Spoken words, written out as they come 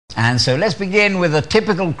And so let's begin with a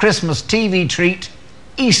typical Christmas TV treat,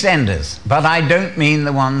 EastEnders. But I don't mean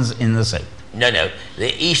the ones in the soap. No,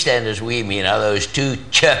 the EastEnders we mean are those two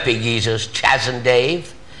chirpy geezers, Chaz and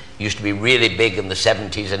Dave. Used to be really big in the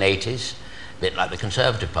 70s and 80s. A bit like the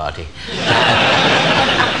Conservative Party.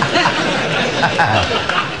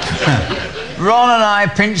 Ron and I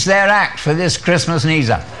pinched their act for this Christmas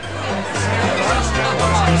Neezer.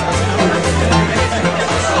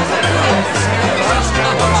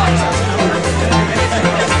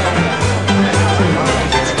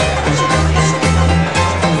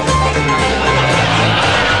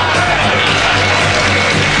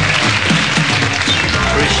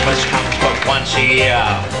 Christmas comes but once a year.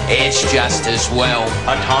 It's just as well.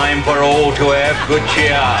 A time for all to have good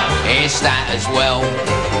cheer. It's that as well.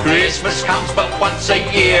 Christmas comes but once a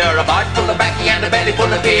year. A bite full of baccy and a belly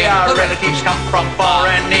full of beer. Relatives come from far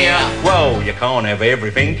and near. Well, you can't have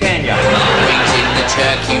everything, can ya? Brings in the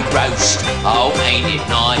turkey roast. Oh, ain't it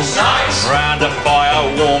nice? Nice! Round a fire,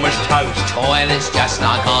 warm as toast. Toilets just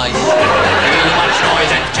like ice. Too much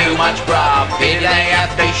noise and too much grub. Did they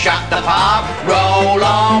have to shut the pub? Roll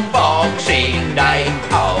on Boxing Day.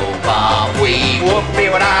 Oh, but we wouldn't be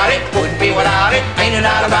without it. Wouldn't be without it. Ain't a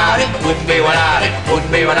doubt about it. Wouldn't be without it. Wouldn't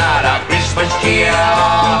be without a Christmas cheer.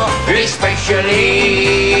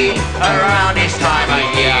 Especially around this time of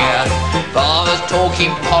year. Father's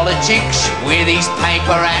talking politics with his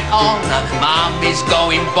paper hat on. Mum is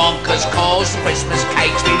going bonkers cause Christmas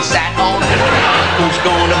cake's been sat on. Uncle's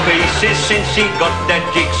gone to pieces since he got that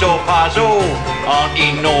jigsaw puzzle.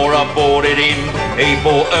 Auntie Nora bought it him. He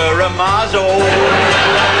bought her a muzzle.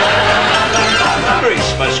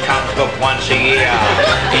 Christmas comes but once a year.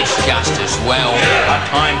 It's just as well. A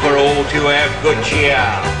time for all to have good cheer.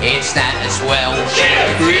 It's that as well.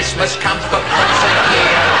 Christmas comes but once a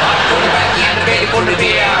year. Full of baccy and a belly full of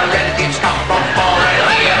beer. Relatives come from far and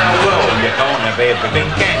near. Well, you can't have everything,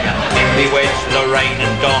 can you? Bewitch Lorraine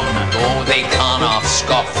and Don. Oh, they can't half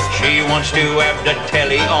scoff. She wants to have the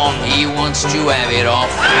telly on. He wants to have it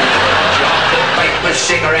off. Chocolate paper,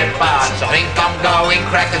 cigarette butts. I think I'm going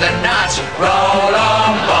cracker than nuts. Roll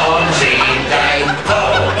on Boxing Day.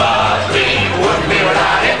 Oh, but we wouldn't be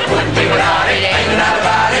without it. Wouldn't be without it. Ain't a doubt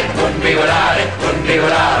about it. Wouldn't be without it. Wouldn't be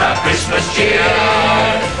without a Christmas cheer.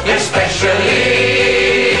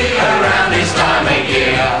 Especially around this time of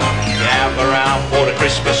year. Gather around for the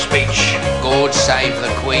Christmas speech. God save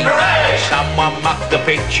the Queen. Hooray! Someone muck the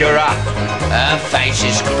picture up. Her face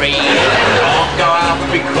is green. Can't go out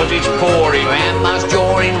because it's pouring. Grandma's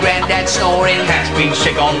jawing, Granddad's snoring. Cat's been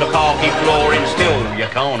sick on the khaki flooring. Still,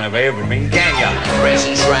 you can't have everything, can ya?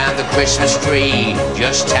 Presents round the Christmas tree.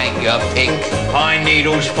 Just take your pick. Pine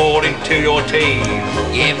needles falling to your teeth.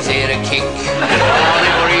 Gives it a kick. I'll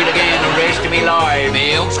never eat again the rest of me life.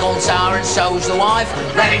 Milk's gone sour and so's the wife.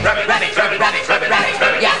 Rabbit, rabbit, rabbit, rabbit, rabbit, rabbit,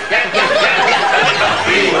 rabbit. Yeah.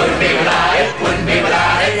 We wouldn't be without it. Wouldn't be